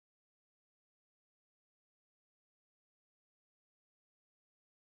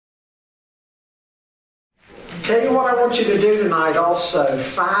Tell you what I want you to do tonight also.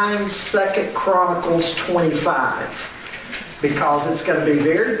 Find 2 Chronicles 25. Because it's going to be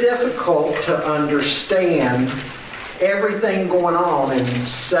very difficult to understand everything going on in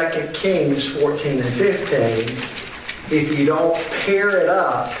 2 Kings 14 and 15 if you don't pair it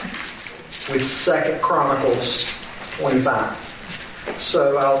up with 2 Chronicles 25.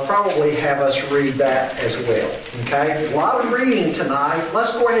 So I'll probably have us read that as well. Okay? A lot of reading tonight.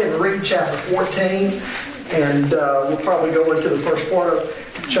 Let's go ahead and read chapter 14, and we'll probably go into the first part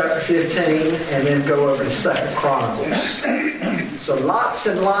of chapter 15 and then go over to 2 Chronicles. So lots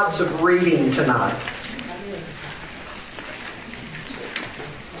and lots of reading tonight.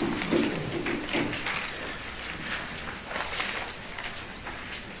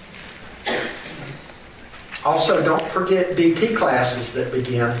 Also, don't forget DT classes that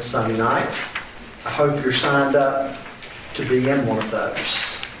begin Sunday night. I hope you're signed up to be in one of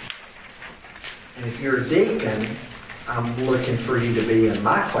those. And if you're a deacon, I'm looking for you to be in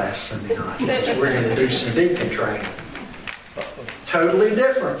my class Sunday night. We're going to do some deacon training. Totally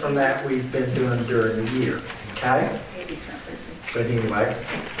different from that we've been doing during the year. Okay? But anyway,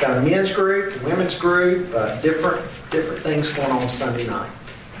 got a men's group, a women's group, different things going on Sunday night.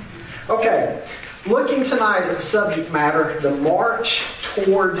 Okay. Looking tonight at the subject matter, the march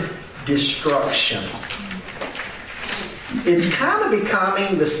toward destruction. It's kind of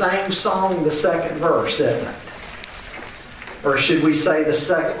becoming the same song, the second verse, isn't it? Or should we say the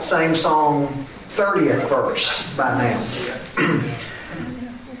same song, 30th verse by now?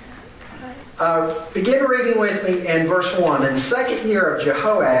 Begin reading with me in verse 1. In the second year of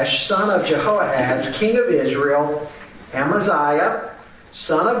Jehoash, son of Jehoahaz, king of Israel, Amaziah,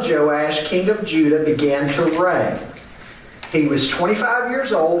 son of Joash, king of Judah, began to reign. He was 25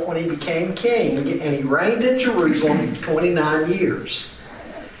 years old when he became king, and he reigned in Jerusalem 29 years.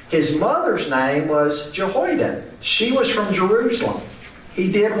 His mother's name was Jehoiada. She was from Jerusalem.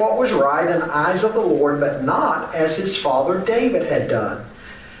 He did what was right in the eyes of the Lord, but not as his father David had done.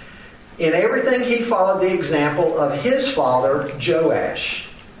 In everything he followed the example of his father Joash.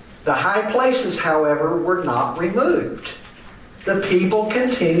 The high places, however, were not removed. The people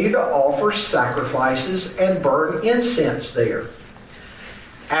continued to offer sacrifices and burn incense there.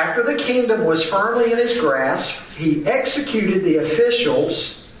 After the kingdom was firmly in his grasp, he executed the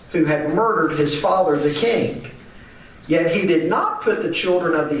officials who had murdered his father the king. Yet he did not put the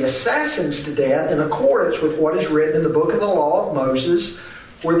children of the assassins to death in accordance with what is written in the book of the law of Moses,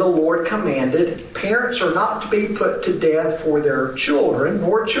 where the Lord commanded, parents are not to be put to death for their children,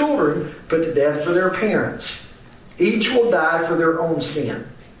 nor children put to death for their parents. Each will die for their own sin.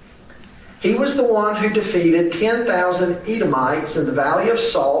 He was the one who defeated 10,000 Edomites in the Valley of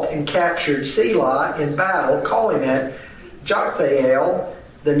Salt and captured Selah in battle, calling it Joktheel,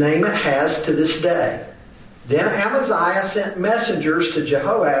 the name it has to this day. Then Amaziah sent messengers to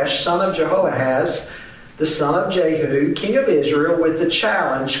Jehoash, son of Jehoahaz, the son of Jehu, king of Israel, with the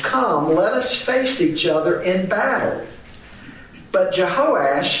challenge, "Come, let us face each other in battle." But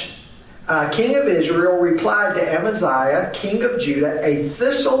Jehoash, king of Israel, replied to Amaziah, king of Judah, "A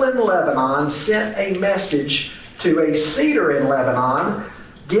thistle in Lebanon sent a message to a cedar in Lebanon,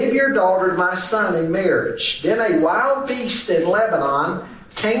 'Give your daughter to my son in marriage.' Then a wild beast in Lebanon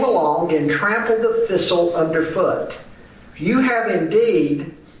came along and trampled the thistle underfoot. You have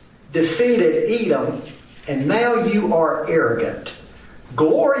indeed defeated Edom, and now you are arrogant.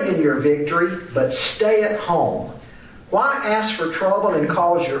 Glory in your victory, but stay at home. Why ask for trouble and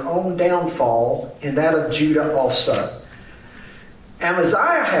cause your own downfall and that of Judah also?"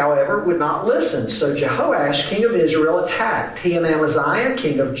 Amaziah, however, would not listen, so Jehoash, king of Israel, attacked. He and Amaziah,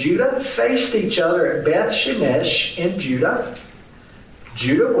 king of Judah, faced each other at Beth Shemesh in Judah.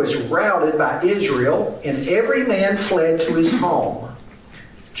 Judah was routed by Israel, and every man fled to his home.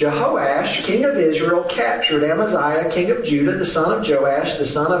 Jehoash, king of Israel, captured Amaziah, king of Judah, the son of Joash, the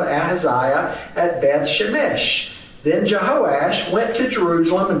son of Ahaziah, at Beth Shemesh. Then Jehoash went to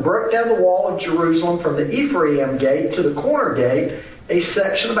Jerusalem and broke down the wall of Jerusalem from the Ephraim gate to the corner gate, a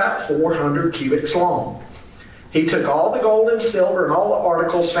section about 400 cubits long. He took all the gold and silver and all the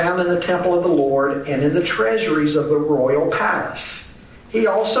articles found in the temple of the Lord and in the treasuries of the royal palace. He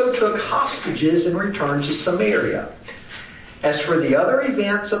also took hostages and returned to Samaria. As for the other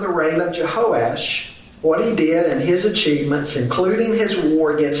events of the reign of Jehoash, what he did and his achievements, including his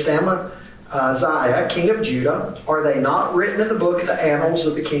war against Amaziah, king of Judah, are they not written in the book of the annals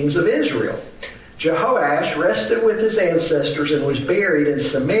of the kings of Israel? Jehoash rested with his ancestors and was buried in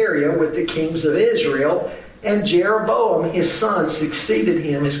Samaria with the kings of Israel, and Jeroboam his son succeeded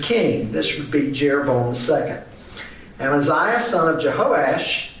him as king. This would be Jeroboam II. Amaziah, son of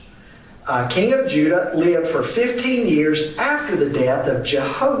Jehoash, king of Judah, lived for 15 years after the death of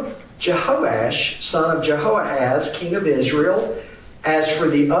Jehoash, son of Jehoahaz, king of Israel. As for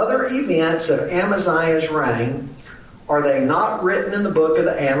the other events of Amaziah's reign, are they not written in the book of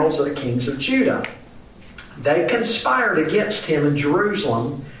the annals of the kings of Judah? They conspired against him in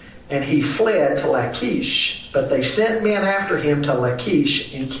Jerusalem, and he fled to Lachish. But they sent men after him to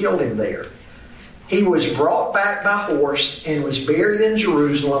Lachish and killed him there. He was brought back by horse and was buried in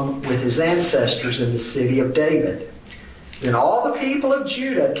Jerusalem with his ancestors in the city of David. Then all the people of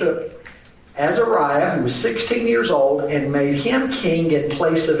Judah took Azariah, who was 16 years old, and made him king in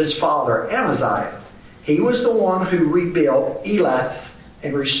place of his father Amaziah. He was the one who rebuilt Elath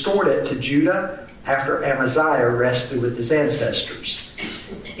and restored it to Judah after Amaziah rested with his ancestors.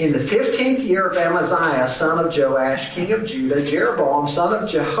 In the 15th year of Amaziah, son of Joash, king of Judah, Jeroboam, son of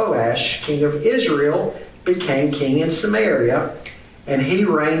Jehoash, king of Israel, became king in Samaria, and he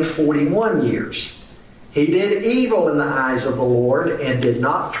reigned 41 years. He did evil in the eyes of the Lord and did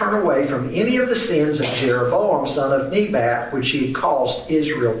not turn away from any of the sins of Jeroboam, son of Nebat, which he had caused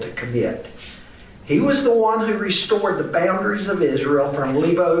Israel to commit. He was the one who restored the boundaries of Israel from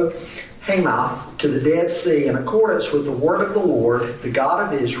Lebo Hamath to the Dead Sea in accordance with the word of the Lord, the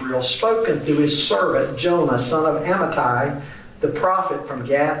God of Israel, spoken through his servant Jonah, son of Amittai, the prophet from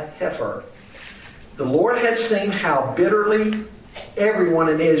Gath-Hepher. The Lord had seen how bitterly everyone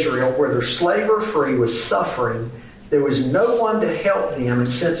in Israel, whether slave or free, was suffering. There was no one to help them,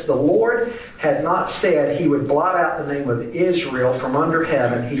 and since the Lord had not said he would blot out the name of Israel from under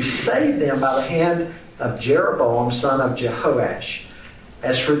heaven, he saved them by the hand of Jeroboam, son of Jehoash.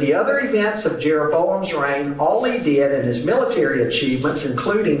 As for the other events of Jeroboam's reign, all he did and his military achievements,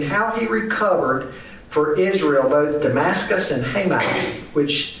 including how he recovered for Israel both Damascus and Hamath,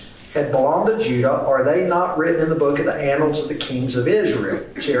 which had belonged to Judah, are they not written in the book of the annals of the kings of Israel?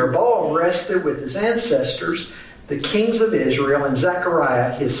 Jeroboam rested with his ancestors, the kings of Israel, and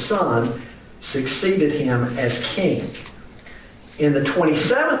Zechariah, his son, succeeded him as king. In the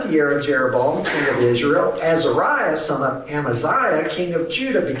 27th year of Jeroboam, king of Israel, Azariah, son of Amaziah, king of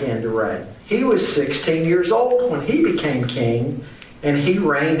Judah, began to reign. He was 16 years old when he became king, and he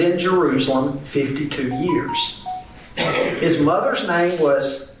reigned in Jerusalem 52 years. His mother's name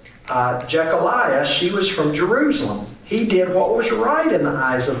was Jechaliah. She was from Jerusalem. He did what was right in the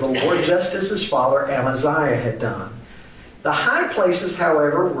eyes of the Lord, just as his father Amaziah had done. The high places,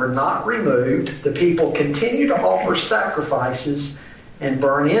 however, were not removed. The people continued to offer sacrifices and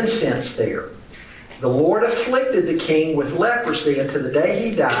burn incense there. The Lord afflicted the king with leprosy until the day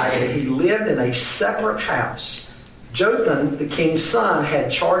he died, and he lived in a separate house. Jotham, the king's son,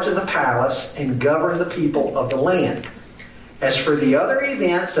 had charge of the palace and governed the people of the land. As for the other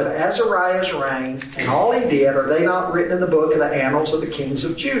events of Azariah's reign, and all he did, are they not written in the book of the annals of the kings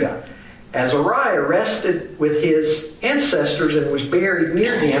of Judah? Azariah rested with his ancestors and was buried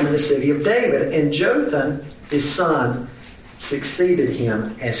near them in the city of David, and Jotham, his son, succeeded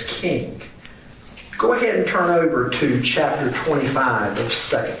him as king. Go ahead and turn over to chapter 25 of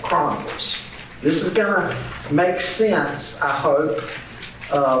 2 Chronicles. This is going to make sense, I hope,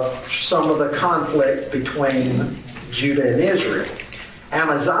 of some of the conflict between Judah and Israel.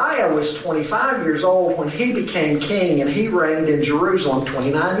 Amaziah was 25 years old when he became king, and he reigned in Jerusalem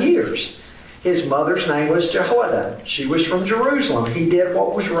 29 years. His mother's name was Jehoiada. She was from Jerusalem. He did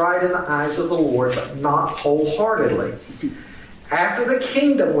what was right in the eyes of the Lord, but not wholeheartedly. After the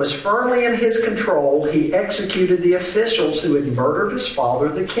kingdom was firmly in his control, he executed the officials who had murdered his father,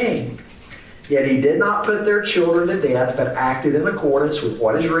 the king. Yet he did not put their children to death, but acted in accordance with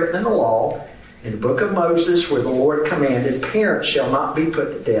what is written in the law, in the book of Moses, where the Lord commanded, parents shall not be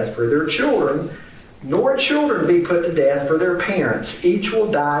put to death for their children, nor children be put to death for their parents. Each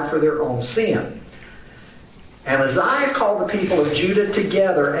will die for their own sin. Amaziah called the people of Judah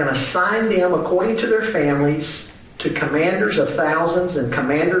together and assigned them according to their families to commanders of thousands and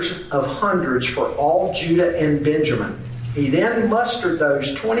commanders of hundreds for all Judah and Benjamin. He then mustered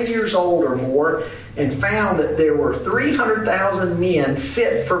those 20 years old or more and found that there were 300,000 men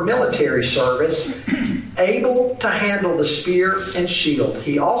fit for military service, able to handle the spear and shield.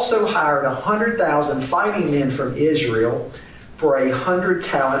 He also hired 100,000 fighting men from Israel for 100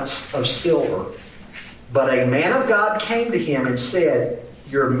 talents of silver. But a man of God came to him and said,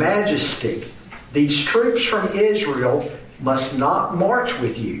 Your Majesty, these troops from Israel must not march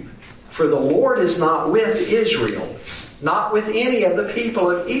with you, for the Lord is not with Israel, not with any of the people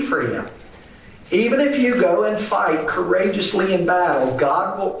of Ephraim. Even if you go and fight courageously in battle,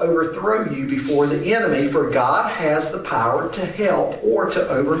 God will overthrow you before the enemy, for God has the power to help or to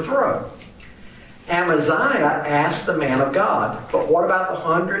overthrow. Amaziah asked the man of God, But what about the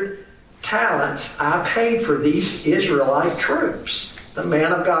 100 talents I paid for these Israelite troops." The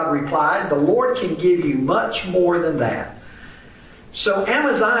man of God replied, "The Lord can give you much more than that." So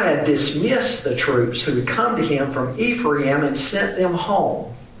Amaziah dismissed the troops who had come to him from Ephraim and sent them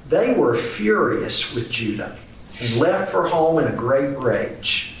home. They were furious with Judah and left for home in a great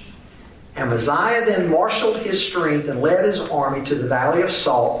rage. Amaziah then marshaled his strength and led his army to the Valley of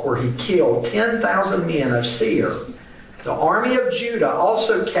Salt, where he killed 10,000 men of Seir. The army of Judah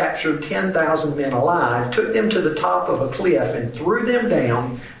also captured 10,000 men alive, took them to the top of a cliff, and threw them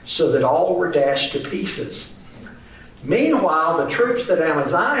down so that all were dashed to pieces. Meanwhile, the troops that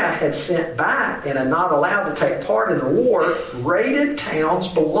Amaziah had sent back and had not allowed to take part in the war raided towns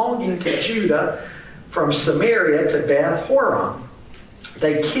belonging to Judah from Samaria to Beth Horon.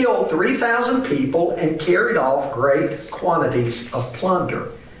 They killed 3,000 people and carried off great quantities of plunder.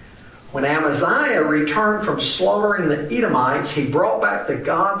 When Amaziah returned from slaughtering the Edomites, he brought back the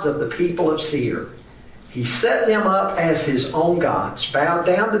gods of the people of Seir. He set them up as his own gods, bowed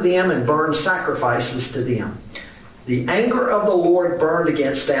down to them, and burned sacrifices to them. The anger of the Lord burned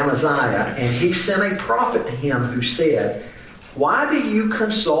against Amaziah, and he sent a prophet to him who said, "Why do you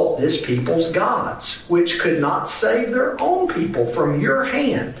consult this people's gods, which could not save their own people from your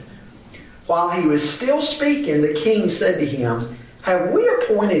hand?" While he was still speaking, the king said to him, "Have we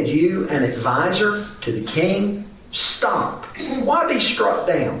appointed you an advisor to the king? Stop. Why be struck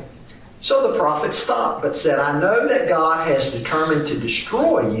down?" So the prophet stopped, but said, "I know that God has determined to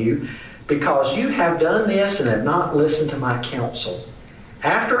destroy you, because you have done this and have not listened to my counsel."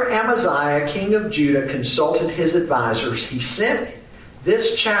 After Amaziah, king of Judah, consulted his advisors, he sent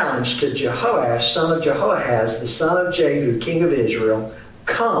this challenge to Jehoash, son of Jehoahaz, the son of Jehu, king of Israel: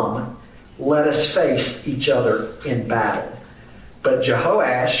 "Come, let us face each other in battle." But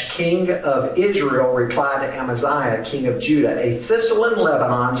Jehoash, king of Israel, replied to Amaziah, king of Judah, "A thistle in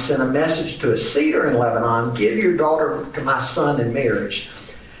Lebanon sent a message to a cedar in Lebanon, 'Give your daughter to my son in marriage.'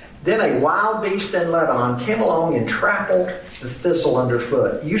 Then a wild beast in Lebanon came along and trampled the thistle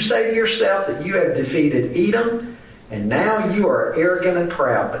underfoot. You say to yourself that you have defeated Edom, and now you are arrogant and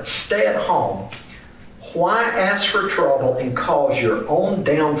proud, but stay at home. Why ask for trouble and cause your own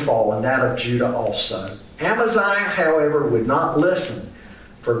downfall and that of Judah also?" Amaziah, however, would not listen,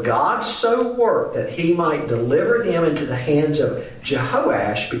 for God so worked that he might deliver them into the hands of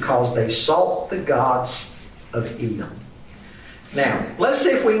Jehoash, because they sought the gods of Edom. Now, let's see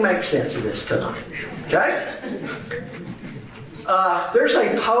if we make sense of this tonight. Okay? There's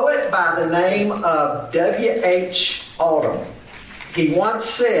a poet by the name of W.H. Auden. He once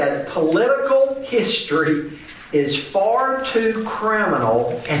said, "Political history is far too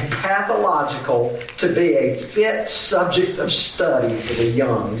criminal and pathological to be a fit subject of study for the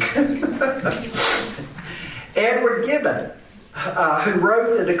young." Edward Gibbon, who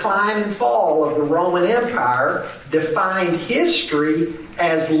wrote The Decline and Fall of the Roman Empire, defined history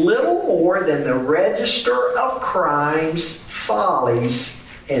as little more than the register of crimes, follies,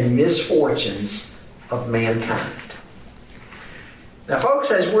 and misfortunes of mankind. Now,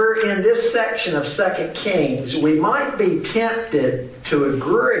 folks, as we're in this section of 2 Kings, we might be tempted to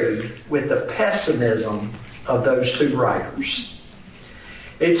agree with the pessimism of those two writers.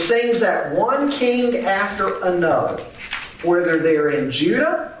 It seems that one king after another, whether they're in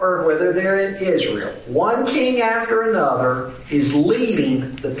Judah or whether they're in Israel, one king after another is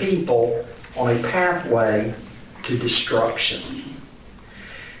leading the people on a pathway to destruction.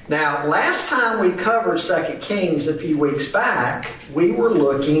 Now, last time we covered 2 Kings a few weeks back, we were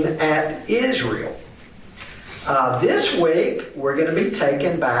looking at Israel. This week, we're going to be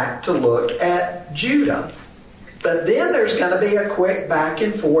taken back to look at Judah. But then there's going to be a quick back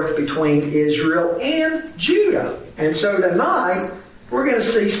and forth between Israel and Judah. And so tonight, we're going to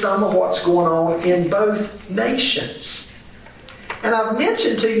see some of what's going on in both nations. And I've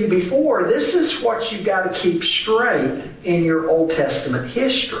mentioned to you before, this is what you've got to keep straight in your Old Testament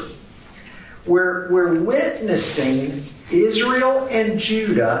history. We're witnessing Israel and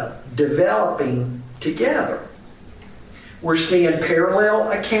Judah developing together. We're seeing parallel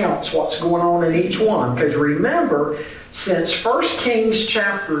accounts, what's going on in each one. Because remember, since 1 Kings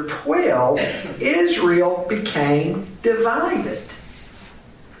chapter 12, Israel became divided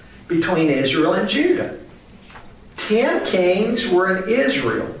between Israel and Judah. 10 kings were in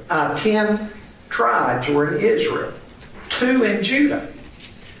Israel. 10 tribes were in Israel. 2 in Judah.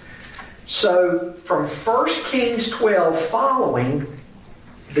 So from 1 Kings 12 following,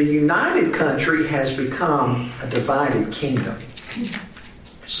 the united country has become a divided kingdom.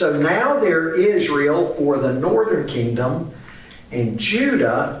 So now they're Israel, or the northern kingdom, and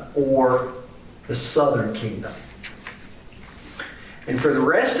Judah, or the southern kingdom. And for the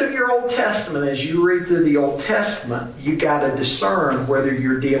rest of your Old Testament, as you read through the Old Testament, you got to discern whether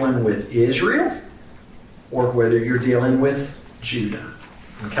you're dealing with Israel or whether you're dealing with Judah.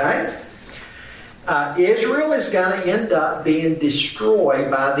 Okay? Israel is going to end up being destroyed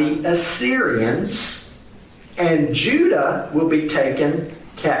by the Assyrians, and Judah will be taken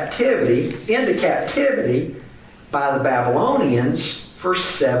into captivity by the Babylonians for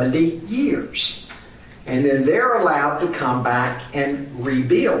 70 years. And then they're allowed to come back and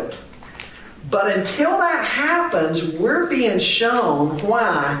rebuild. But until that happens, we're being shown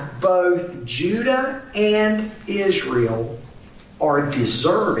why both Judah and Israel are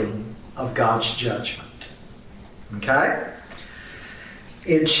deserving of God's judgment. Okay?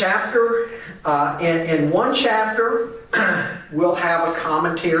 In one chapter, we'll have a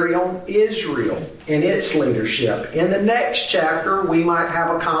commentary on Israel and its leadership. In the next chapter, we might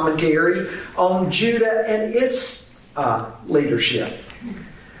have a commentary on Judah and its leadership.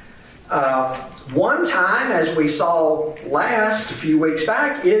 One time, as we saw a few weeks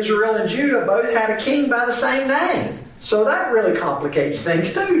back, Israel and Judah both had a king by the same name. So that really complicates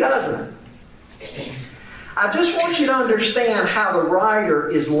things too, doesn't it? I just want you to understand how the writer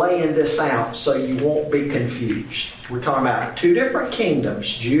is laying this out so you won't be confused. We're talking about two different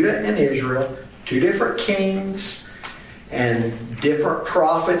kingdoms, Judah and Israel, two different kings, and different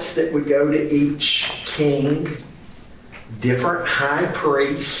prophets that would go to each king, different high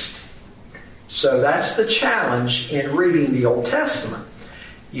priests. So that's the challenge in reading the Old Testament.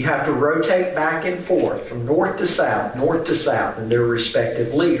 You have to rotate back and forth from north to south, and their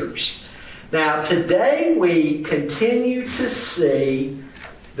respective leaders. Now, today we continue to see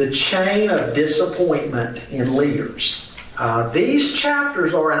the chain of disappointment in leaders. These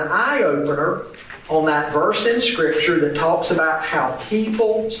chapters are an eye-opener on that verse in Scripture that talks about how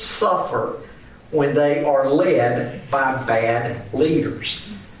people suffer when they are led by bad leaders.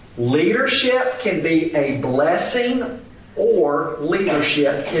 Leadership can be a blessing, or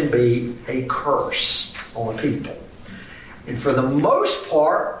leadership can be a curse on people. And for the most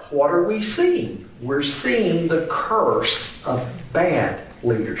part, what are we seeing? We're seeing the curse of bad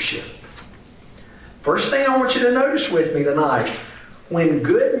leadership. First thing I want you to notice with me tonight, when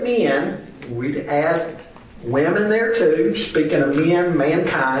good men, we'd add women there too, speaking of men,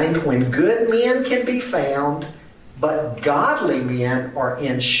 mankind, when good men can be found, but godly men are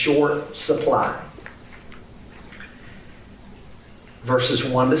in short supply. Verses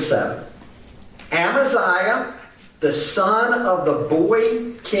 1 to 7. Amaziah, the son of the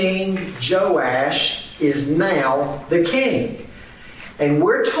boy king Joash, is now the king. And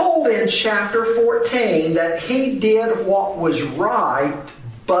we're told in chapter 14 that he did what was right,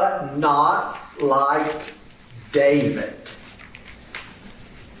 but not like David.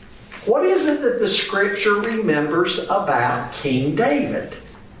 What is it that the Scripture remembers about King David?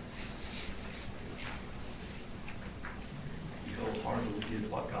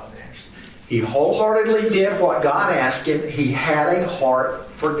 He wholeheartedly did what God asked him. He had a heart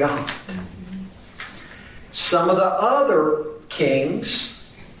for God. Some of the other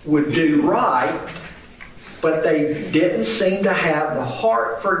kings would do right, but they didn't seem to have the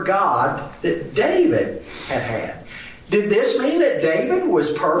heart for God that David had had. Did this mean that David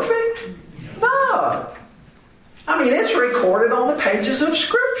was perfect? No. I mean, it's recorded on the pages of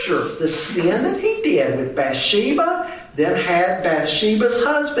Scripture. The sin that he did with Bathsheba, then had Bathsheba's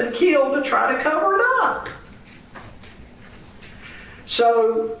husband killed to try to cover it up.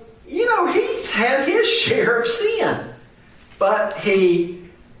 So, he had his share of sin. But he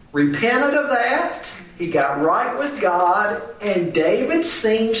repented of that. He got right with God. And David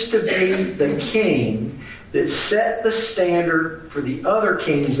seems to be the king that set the standard for the other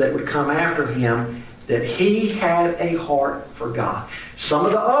kings that would come after him, that he had a heart for God. Some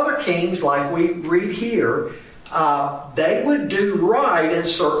of the other kings, like we read here, they would do right in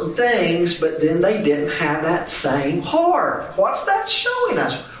certain things, but then they didn't have that same heart. What's that showing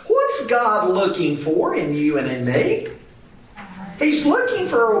us? What's God looking for in you and in me? He's looking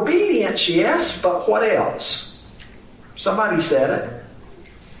for obedience, yes, but what else? Somebody said it.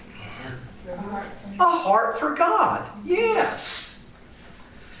 A heart for God, yes.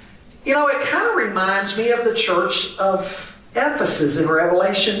 It kind of reminds me of the church of Ephesus in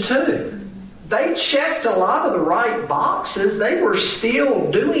Revelation 2. They checked a lot of the right boxes. They were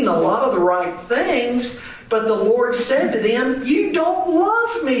still doing a lot of the right things. But the Lord said to them, you don't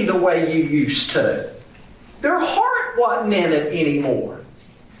love me the way you used to. Their heart wasn't in it anymore.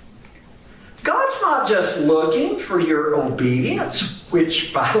 God's not just looking for your obedience,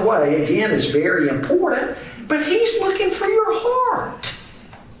 which, by the way, again, is very important, but He's looking for your heart.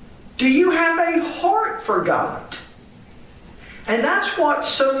 Do you have a heart for God? And that's what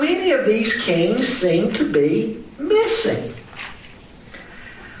so many of these kings seem to be missing.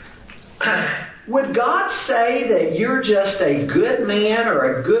 Would God say that you're just a good man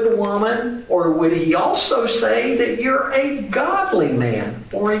or a good woman? Or would He also say that you're a godly man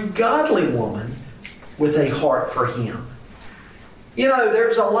or a godly woman with a heart for Him? You know,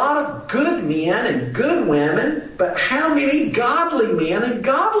 there's a lot of good men and good women, but how many godly men and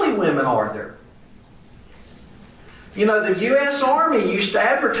godly women are there? You know, the U.S. Army used to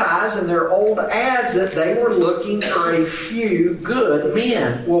advertise in their old ads that they were looking for a few good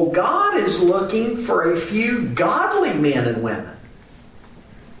men. Well, God is looking for a few godly men and women.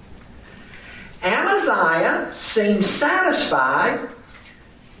 Amaziah seemed satisfied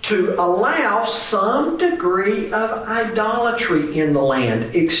to allow some degree of idolatry in the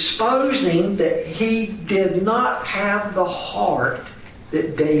land, exposing that he did not have the heart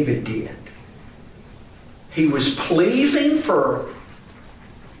that David did. He was pleasing to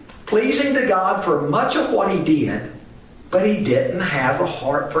God for much of what he did, but he didn't have a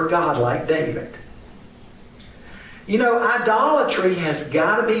heart for God like David. You know, idolatry has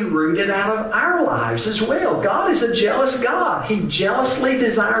got to be rooted out of our lives as well. God is a jealous God. He jealously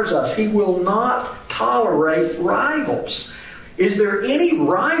desires us. He will not tolerate rivals. Is there any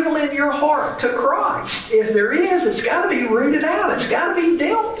rival in your heart to Christ? If there is, it's got to be rooted out. It's got to be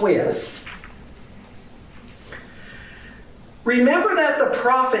dealt with. Remember that the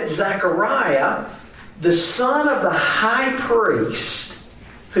prophet Zechariah, the son of the high priest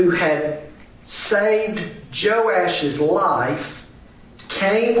who had saved Joash's life,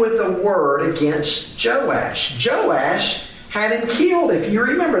 came with a word against Joash. Joash had him killed, if you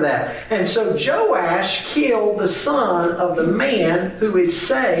remember that. And so Joash killed the son of the man who had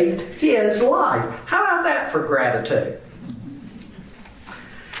saved his life. How about that for gratitude?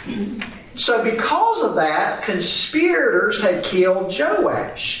 So because of that, conspirators had killed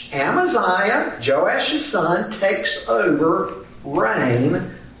Joash. Amaziah, Joash's son, takes over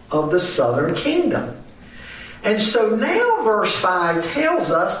reign of the southern kingdom. And so now verse 5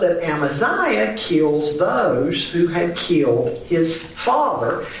 tells us that Amaziah kills those who had killed his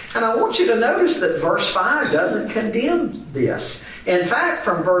father. And I want you to notice that verse 5 doesn't condemn this. In fact,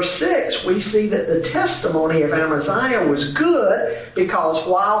 from verse 6, we see that the testimony of Amaziah was good because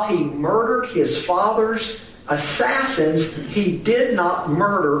while he murdered his father's assassins, he did not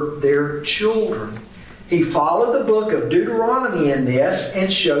murder their children. He followed the book of Deuteronomy in this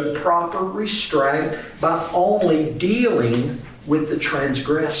and showed proper restraint by only dealing with the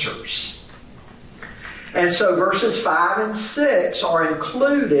transgressors. And so verses 5 and 6 are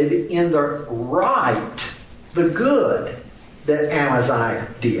included in the right, the good that Amaziah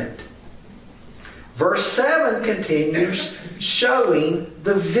did. Verse 7 continues showing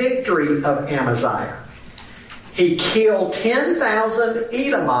the victory of Amaziah. He killed 10,000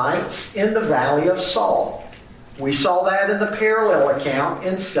 Edomites in the Valley of Salt. We saw that in the parallel account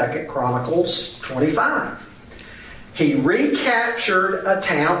in 2 Chronicles 25. He recaptured a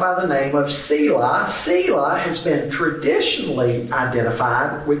town by the name of Selah. Selah has been traditionally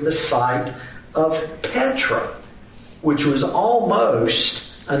identified with the site of Petra, which was almost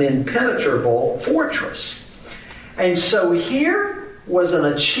an impenetrable fortress. And so here was an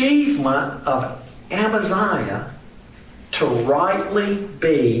achievement of Amaziah to rightly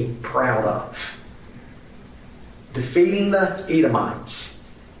be proud of. Defeating the Edomites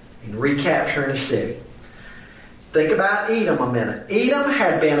and recapturing a city. Think about Edom a minute. Edom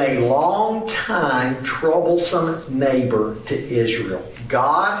had been a long time troublesome neighbor to Israel.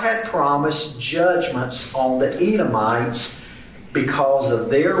 God had promised judgments on the Edomites because of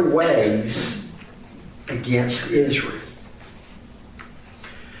their ways against Israel.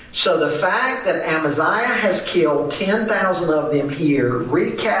 So the fact that Amaziah has killed 10,000 of them here,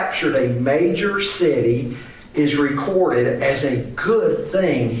 recaptured a major city, is recorded as a good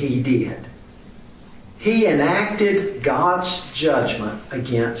thing he did. He enacted God's judgment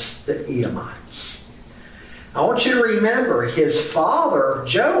against the Edomites. I want you to remember, his father,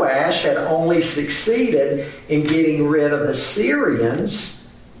 Joash, had only succeeded in getting rid of the Syrians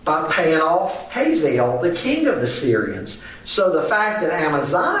by paying off Hazael, the king of the Syrians. So the fact that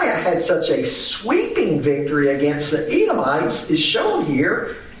Amaziah had such a sweeping victory against the Edomites is shown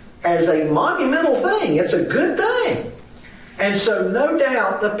here as a monumental thing. It's a good thing. And so no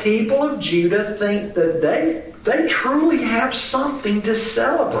doubt the people of Judah think that they truly have something to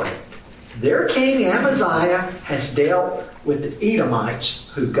celebrate. Their king Amaziah has dealt with the Edomites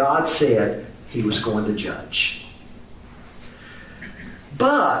who God said he was going to judge.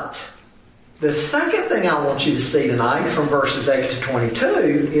 But the second thing I want you to see tonight from verses 8 to 22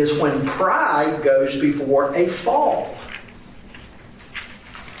 is when pride goes before a fall.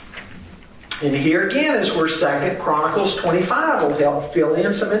 And here again is where 2 Chronicles 25 will help fill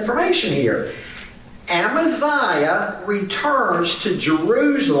in some information here. Amaziah returns to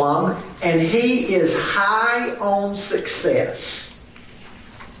Jerusalem, and he is high on success.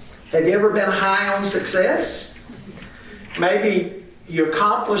 Have you ever been high on success? Maybe you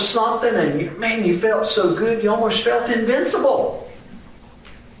accomplished something and you felt so good you almost felt invincible.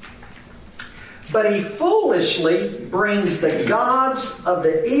 But he foolishly brings the gods of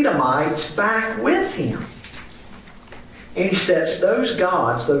the Edomites back with him. And he sets those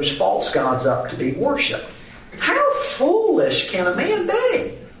gods, those false gods, up to be worshipped. How foolish can a man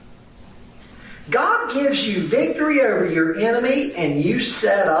be? God gives you victory over your enemy, and you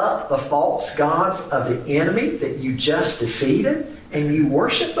set up the false gods of the enemy that you just defeated, and you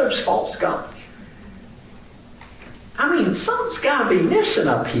worship those false gods. I mean, something's got to be missing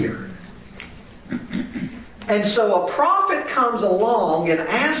up here. And so a prophet comes along and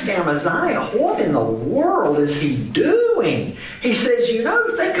asks Amaziah, what in the world is he doing? He says,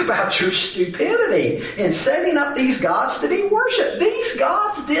 think about your stupidity in setting up these gods to be worshipped. These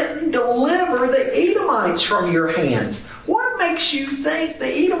gods didn't deliver the Edomites from your hands. What makes you think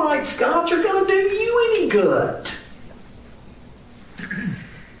the Edomites' gods are going to do you any good?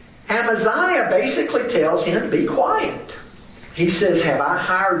 Amaziah basically tells him to be quiet. He says, have I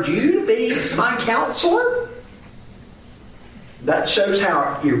hired you to be my counselor? That shows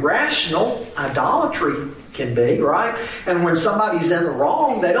how irrational idolatry can be, right? And when somebody's in the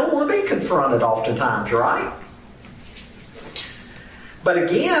wrong, they don't want to be confronted oftentimes, right? But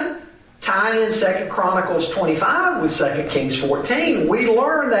again, tying in 2 Chronicles 25 with 2 Kings 14, we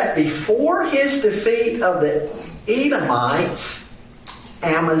learn that before his defeat of the Edomites,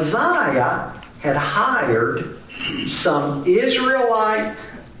 Amaziah had hired some Israelite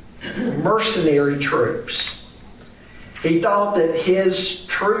mercenary troops. He thought that his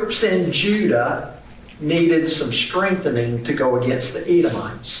troops in Judah needed some strengthening to go against the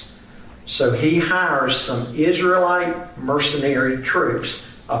Edomites. So he hires some Israelite mercenary troops.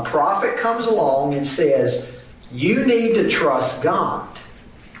 A prophet comes along and says, you need to trust God.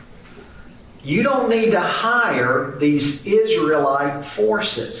 You don't need to hire these Israelite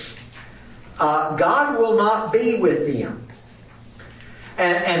forces. God will not be with them.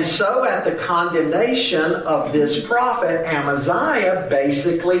 And so at the condemnation of this prophet, Amaziah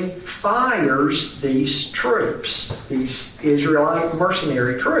basically fires these troops, these Israelite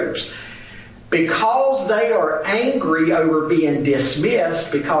mercenary troops, because they are angry over being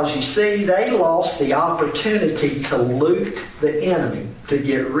dismissed, because you see, they lost the opportunity to loot the enemy, to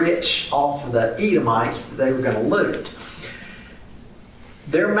get rich off of the Edomites that they were going to loot.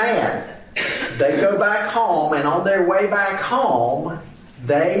 They're mad. They go back home, and on their way back home,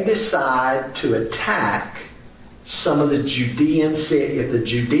 they decide to attack some of the Judean cities. If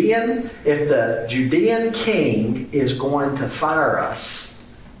the Judean king is going to fire us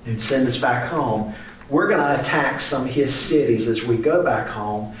and send us back home, we're going to attack some of his cities as we go back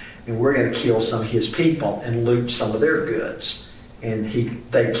home, and we're going to kill some of his people and loot some of their goods. And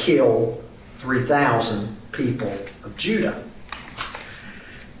they kill 3,000 people of Judah.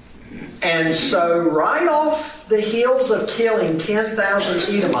 And so right off the heels of killing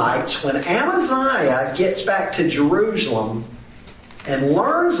 10,000 Edomites, when Amaziah gets back to Jerusalem and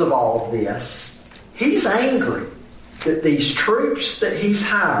learns of all of this, he's angry that these troops that he's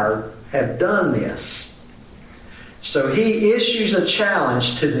hired have done this. So he issues a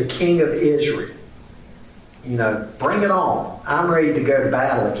challenge to the king of Israel. Bring it on. I'm ready to go to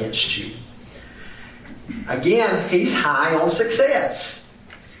battle against you. Again, he's high on success.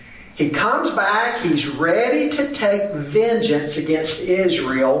 He comes back, he's ready to take vengeance against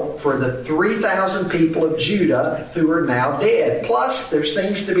Israel for the 3,000 people of Judah who are now dead. Plus, there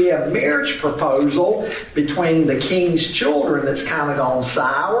seems to be a marriage proposal between the king's children that's kind of gone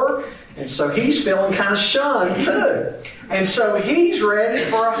sour, and so he's feeling kind of shunned too. And so he's ready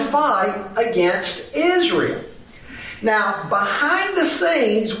for a fight against Israel. Now, behind the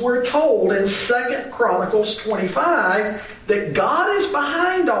scenes, we're told in 2 Chronicles 25 that God is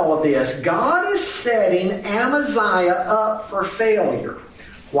behind all of this. God is setting Amaziah up for failure.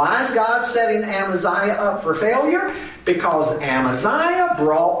 Why is God setting Amaziah up for failure? Because Amaziah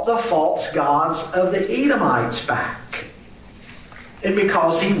brought the false gods of the Edomites back. And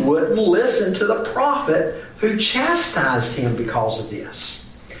because he wouldn't listen to the prophet who chastised him because of this.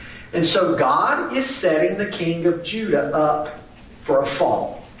 And so God is setting the king of Judah up for a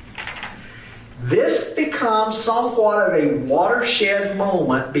fall. This becomes somewhat of a watershed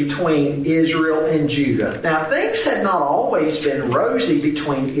moment between Israel and Judah. Now, things had not always been rosy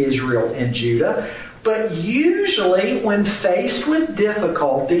between Israel and Judah, but usually when faced with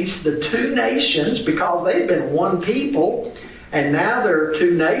difficulties, the two nations, because they'd been one people, and now there are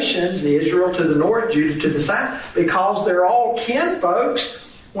two nations, Israel to the north, Judah to the south, because they're all kin folks,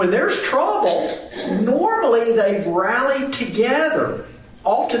 when there's trouble, normally they've rallied together,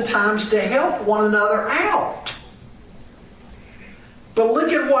 oftentimes to help one another out. But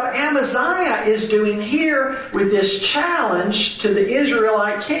look at what Amaziah is doing here with this challenge to the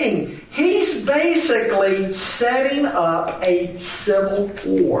Israelite king. He's basically setting up a civil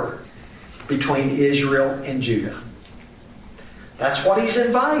war between Israel and Judah. That's what he's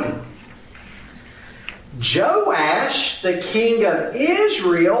inviting. Joash, the king of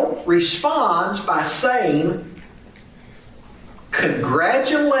Israel, responds by saying,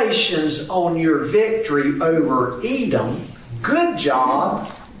 "Congratulations on your victory over Edom. Good job.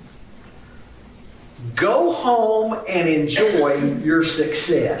 Go home and enjoy your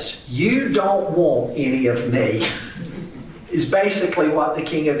success. You don't want any of me," is basically what the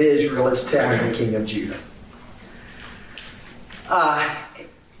king of Israel is telling the king of Judah.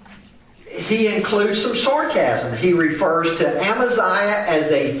 He includes some sarcasm. He refers to Amaziah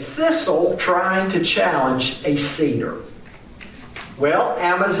as a thistle trying to challenge a cedar. Well,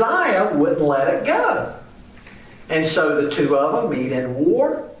 Amaziah wouldn't let it go. And so the two of them meet in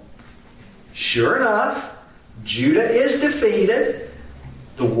war. Sure enough, Judah is defeated.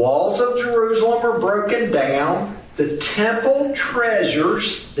 The walls of Jerusalem are broken down. The temple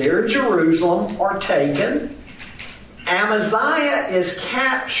treasures there in Jerusalem are taken. Amaziah is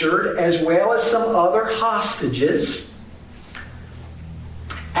captured as well as some other hostages.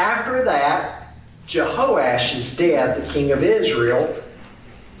 After that, Jehoash's death, the king of Israel,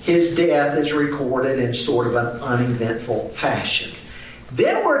 his death is recorded in sort of an uneventful fashion.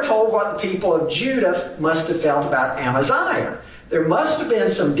 Then we're told what the people of Judah must have felt about Amaziah. There must have been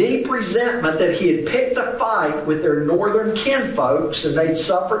some deep resentment that he had picked a fight with their northern kinfolks and they'd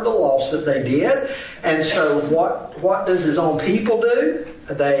suffered the loss that they did. And so what does his own people do?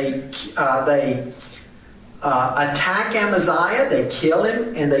 They attack Amaziah, they kill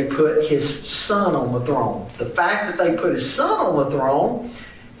him, and they put his son on the throne. The fact that they put his son on the throne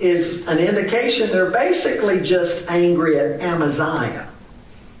is an indication they're basically just angry at Amaziah.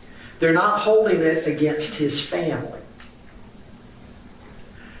 They're not holding it against his family.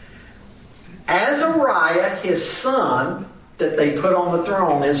 Azariah, his son, that they put on the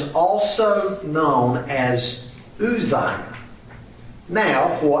throne, is also known as Uzziah.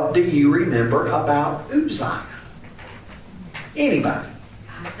 Now, what do you remember about Uzziah? Anybody?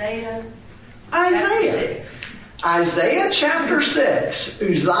 Isaiah. Isaiah chapter 6.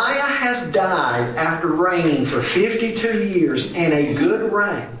 Uzziah has died after reigning for 52 years and a good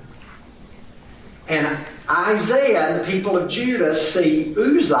reign. And Isaiah and the people of Judah see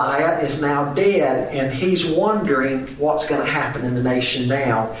Uzziah is now dead, and he's wondering what's going to happen in the nation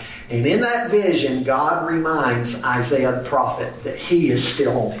now. And in that vision, God reminds Isaiah the prophet that he is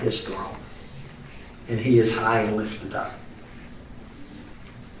still on his throne. And he is high and lifted up.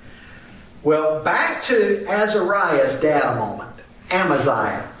 Well, back to Azariah's dad a moment.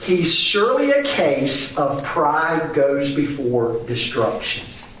 Amaziah. He's surely a case of pride goes before destruction.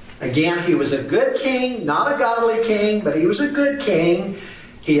 Again, he was a good king, not a godly king, but he was a good king.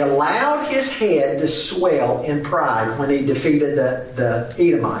 He allowed his head to swell in pride when he defeated the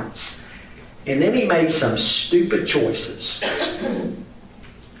Edomites. And then he made some stupid choices.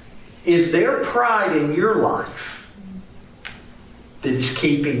 Is there pride in your life that is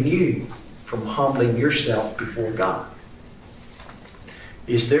keeping you from humbling yourself before God?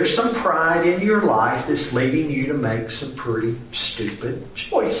 Is there some pride in your life that's leading you to make some pretty stupid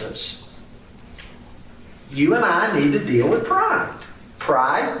choices? You and I need to deal with pride.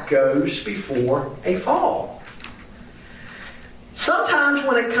 Pride goes before a fall. Sometimes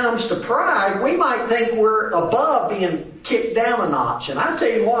when it comes to pride, we might think we're above being kicked down a notch. And I tell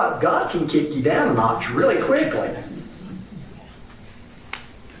you what, God can kick you down a notch really quickly.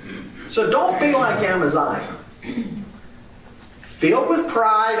 So don't be like Amaziah. Filled with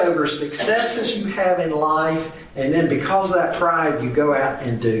pride over successes you have in life, and then because of that pride, you go out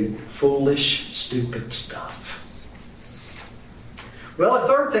and do foolish, stupid stuff. Well, the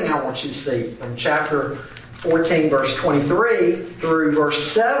third thing I want you to see from chapter 14, verse 23 through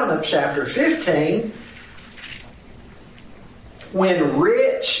verse 7 of chapter 15, when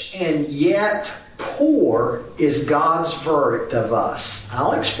rich and yet poor is God's verdict of us.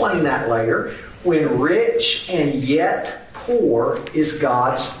 I'll explain that later. When rich and yet poor is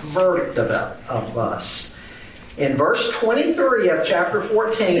God's verdict of us. In verse 23 of chapter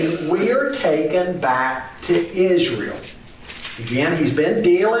 14, we are taken back to Israel. Again, he's been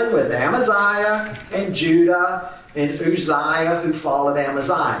dealing with Amaziah and Judah and Uzziah, who followed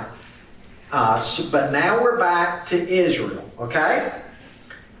Amaziah. But now we're back to Israel, okay?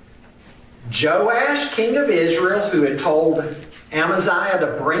 Joash, king of Israel, who had told Amaziah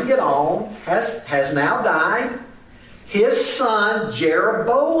to bring it on, has now died. His son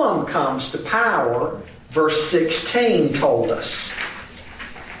Jeroboam comes to power. Verse 16 told us.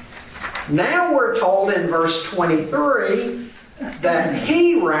 Now we're told in verse 23 that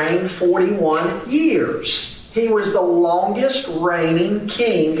he reigned 41 years. He was the longest reigning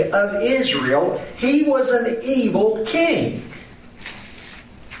king of Israel. He was an evil king.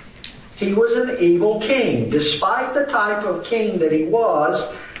 He was an evil king. Despite the type of king that he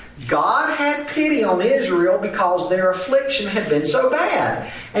was, God had pity on Israel because their affliction had been so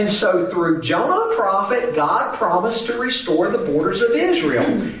bad. And so through Jonah the prophet, God promised to restore the borders of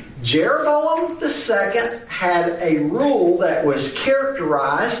Israel. Jeroboam II had a rule that was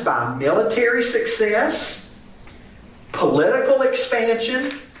characterized by military success, political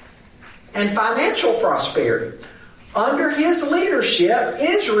expansion, and financial prosperity. Under his leadership,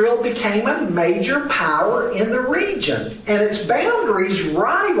 Israel became a major power in the region, and its boundaries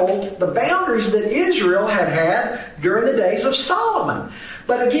rivaled the boundaries that Israel had had during the days of Solomon.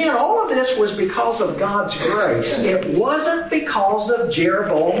 But again, all of this was because of God's grace. It wasn't because of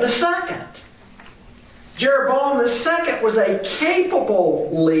Jeroboam II. Jeroboam II was a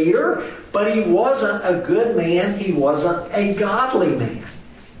capable leader, but he wasn't a good man. He wasn't a godly man.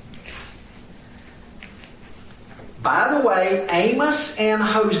 By the way, Amos and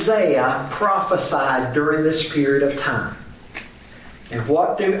Hosea prophesied during this period of time. And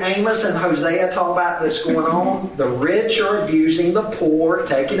what do Amos and Hosea talk about that's going on? The rich are abusing the poor,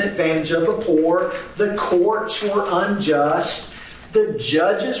 taking advantage of the poor. The courts were unjust. The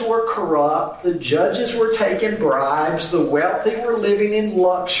judges were corrupt. The judges were taking bribes. The wealthy were living in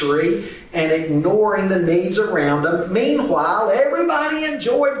luxury and ignoring the needs around them. Meanwhile, everybody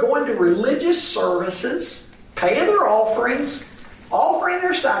enjoyed going to religious services, paying their offerings, offering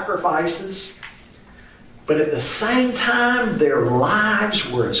their sacrifices. But at the same time, their lives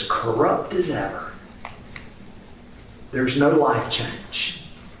were as corrupt as ever. There's no life change.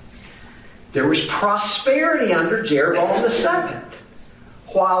 There was prosperity under Jeroboam II,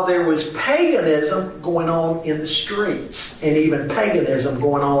 while there was paganism going on in the streets, and even paganism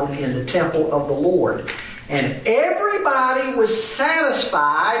going on in the temple of the Lord. And everybody was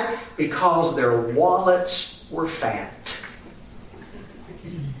satisfied because their wallets were fat.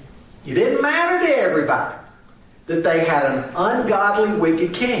 It didn't matter to everybody that they had an ungodly,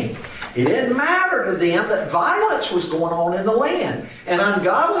 wicked king. It didn't matter to them that violence was going on in the land, and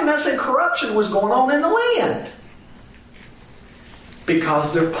ungodliness and corruption was going on in the land,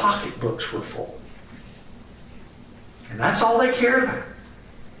 because their pocketbooks were full. And that's all they cared about.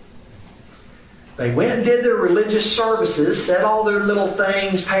 They went and did their religious services, said all their little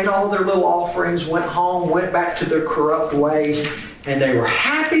things, paid all their little offerings, went home, went back to their corrupt ways, and they were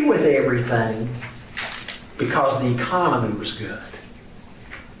happy with everything because the economy was good.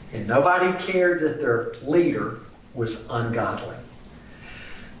 And nobody cared that their leader was ungodly.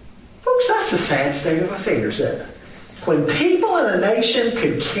 Folks, that's a sad state of affairs, isn't it? When people in a nation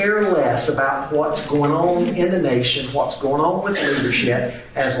could care less about what's going on in the nation, what's going on with leadership,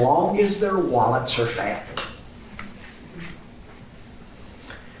 as long as their wallets are fat.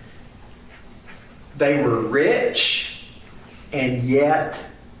 They were rich and yet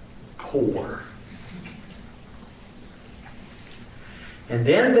poor. And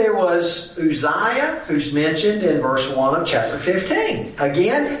then there was Uzziah, who's mentioned in verse 1 of chapter 15.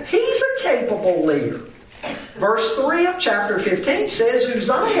 Again, he's a capable leader. Verse 3 of chapter 15 says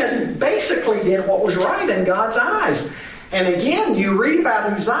Uzziah basically did what was right in God's eyes. And again, you read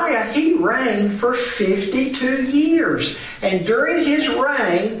about Uzziah, he reigned for 52 years. And during his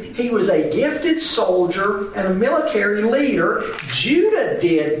reign, he was a gifted soldier and a military leader. Judah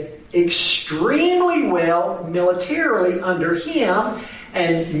did extremely well militarily under him,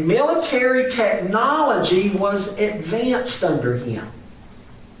 and military technology was advanced under him.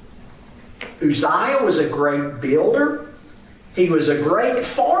 Uzziah was a great builder. He was a great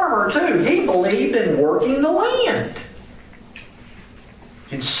farmer too. He believed in working the land.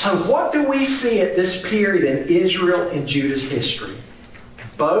 And so what do we see at this period in Israel and Judah's history?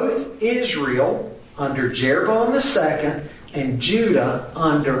 Both Israel under Jeroboam II and Judah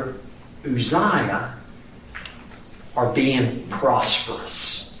under Uzziah are being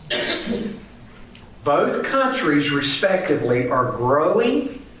prosperous. Both countries, respectively, are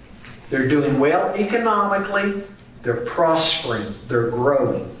growing. They're doing well economically. They're prospering. They're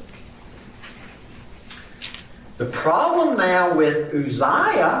growing. The problem now with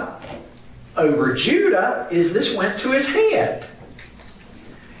Uzziah over Judah is this went to his head.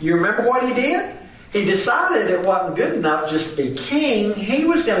 You remember what he did? He decided it wasn't good enough just to be king. He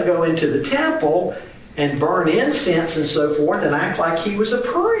was going to go into the temple and burn incense and so forth and act like he was a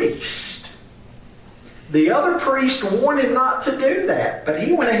priest. The other priest warned him not to do that, but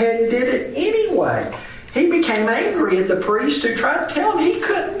he went ahead and did it anyway. He became angry at the priest who tried to tell him he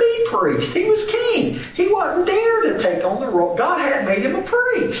couldn't be priest. He was king. He wasn't dare to take on the role. God had made him a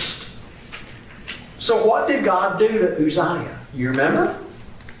priest. So what did God do to Uzziah? You remember?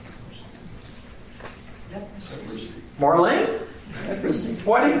 Marlene?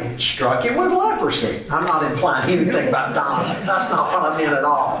 What he struck him with leprosy. I'm not implying anything about Donna. That's not what I meant at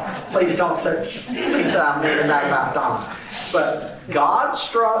all. Please don't think I meant that about Donna. But God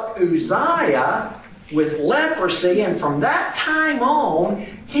struck Uzziah with leprosy, and from that time on,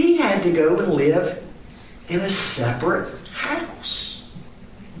 he had to go and live in a separate house.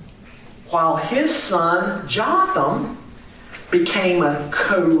 While his son Jotham became a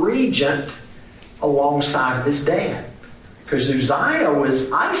co-regent alongside of his dad. Because Uzziah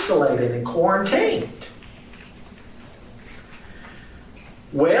was isolated and quarantined.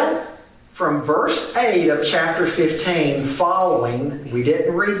 Well, from verse 8 of chapter 15 following, we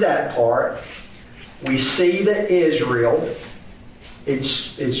didn't read that part, we see that Israel, it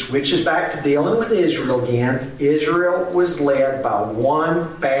switches back to dealing with Israel again. Israel was led by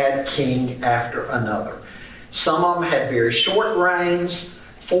one bad king after another. Some of them had very short reigns.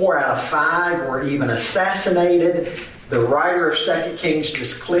 4 out of 5 were even assassinated. The writer of 2 Kings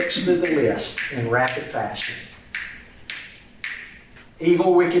just clicks through the list in rapid fashion.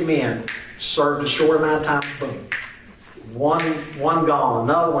 Evil, wicked men served a short amount of time, boom. One gone,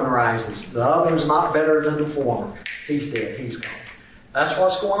 another one rises. The other one's not better than the former. He's dead, he's gone. That's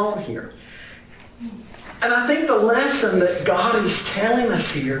what's going on here. And I think the lesson that God is telling us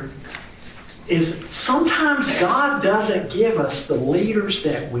here is sometimes God doesn't give us the leaders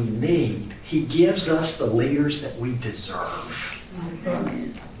that we need. He gives us the leaders that we deserve.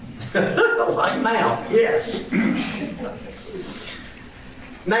 Like now, yes.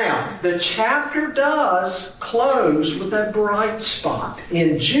 Now, the chapter does close with a bright spot.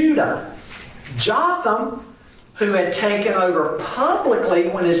 In Judah, Jotham, who had taken over publicly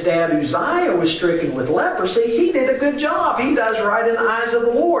when his dad Uzziah was stricken with leprosy, he did a good job. He does right in the eyes of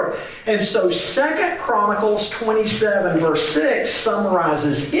the Lord. And so 2 Chronicles 27 verse 6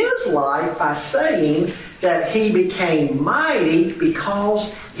 summarizes his life by saying that he became mighty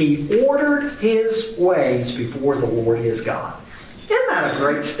because he ordered his ways before the Lord his God. Isn't that a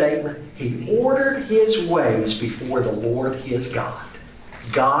great statement? He ordered his ways before the Lord his God.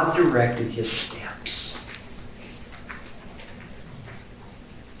 God directed his steps.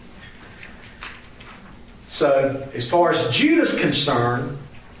 So, as far as Judah's concerned,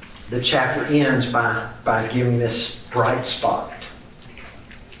 the chapter ends by giving this bright spot,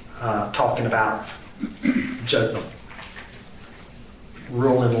 talking about Jotham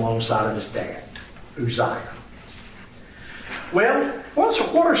ruling alongside of his dad, Uzziah. Well,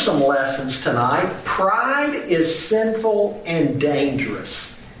 what are some lessons tonight? Pride is sinful and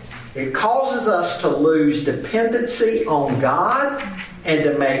dangerous. It causes us to lose dependency on God and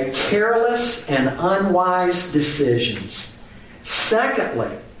to make careless and unwise decisions. Secondly,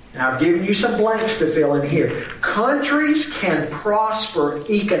 now I've given you some blanks to fill in here. Countries can prosper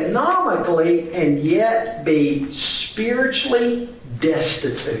economically and yet be spiritually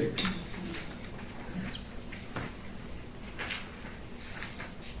destitute.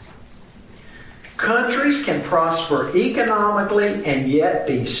 Countries can prosper economically and yet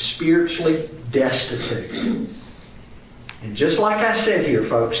be spiritually destitute. And just like I said here,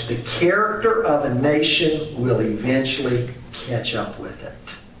 folks, the character of a nation will eventually catch up with it.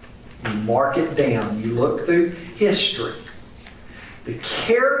 You mark it down. You look through history. The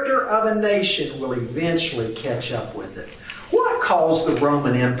character of a nation will eventually catch up with it. What caused the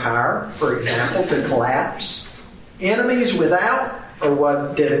Roman Empire, for example, to collapse? Enemies without? Or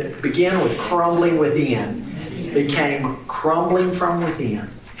what did it begin with crumbling within? It became crumbling from within.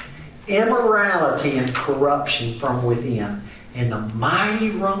 Immorality and corruption from within. And the mighty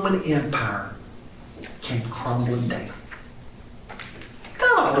Roman Empire came crumbling down.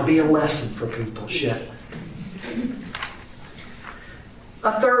 That ought to be a lesson for people, shouldn't it?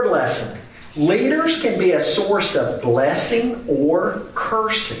 A third lesson. Leaders can be a source of blessing or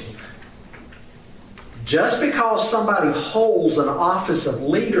cursing. Just because somebody holds an office of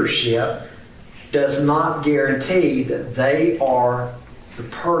leadership does not guarantee that they are the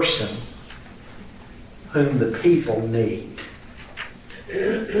person whom the people need.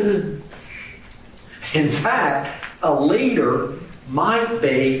 In fact, a leader might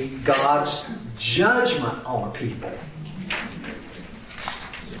be God's judgment on a people.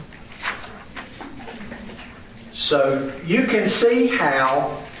 So you can see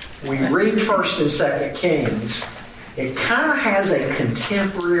how we read 1st and 2nd Kings. It kind of has a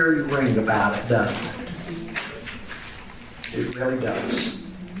contemporary ring about it, doesn't it? It really does.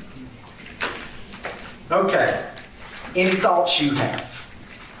 Okay. Any thoughts you have?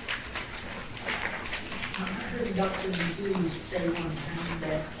 I heard Dr. McGee say one time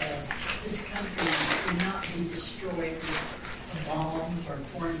that this country will not be destroyed with bombs or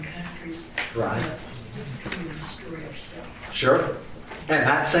foreign countries. Right. But we will destroy ourselves. Sure. And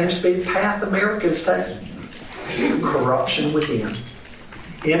that seems to be the path Americans take. Corruption within.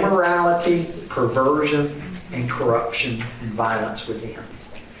 Immorality, perversion, and corruption and violence within.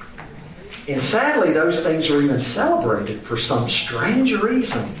 And sadly, those things are even celebrated for some strange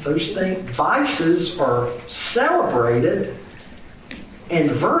reason. Those vices are celebrated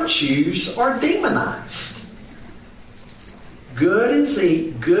and virtues are demonized. Good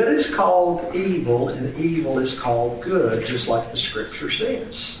is called evil, and evil is called good, just like the Scripture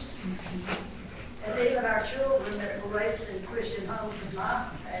says. And even our children that were raised in Christian homes in my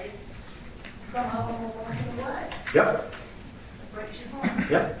days come home and walking away. Yep. Breaks your heart.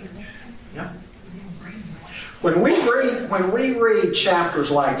 Yep. Yep. When we read chapters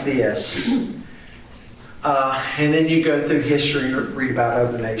like this, and then you go through history and read about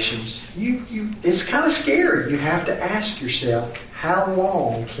other nations, it's kind of scary. You have to ask yourself, how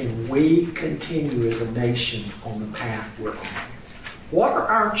long can we continue as a nation on the path we're on? What are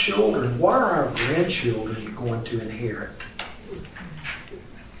our children, what are our grandchildren going to inherit?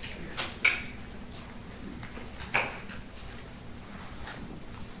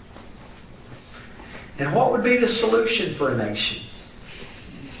 And what would be the solution for a nation?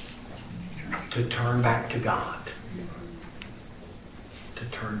 To turn back to God. To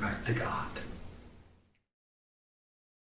turn back to God.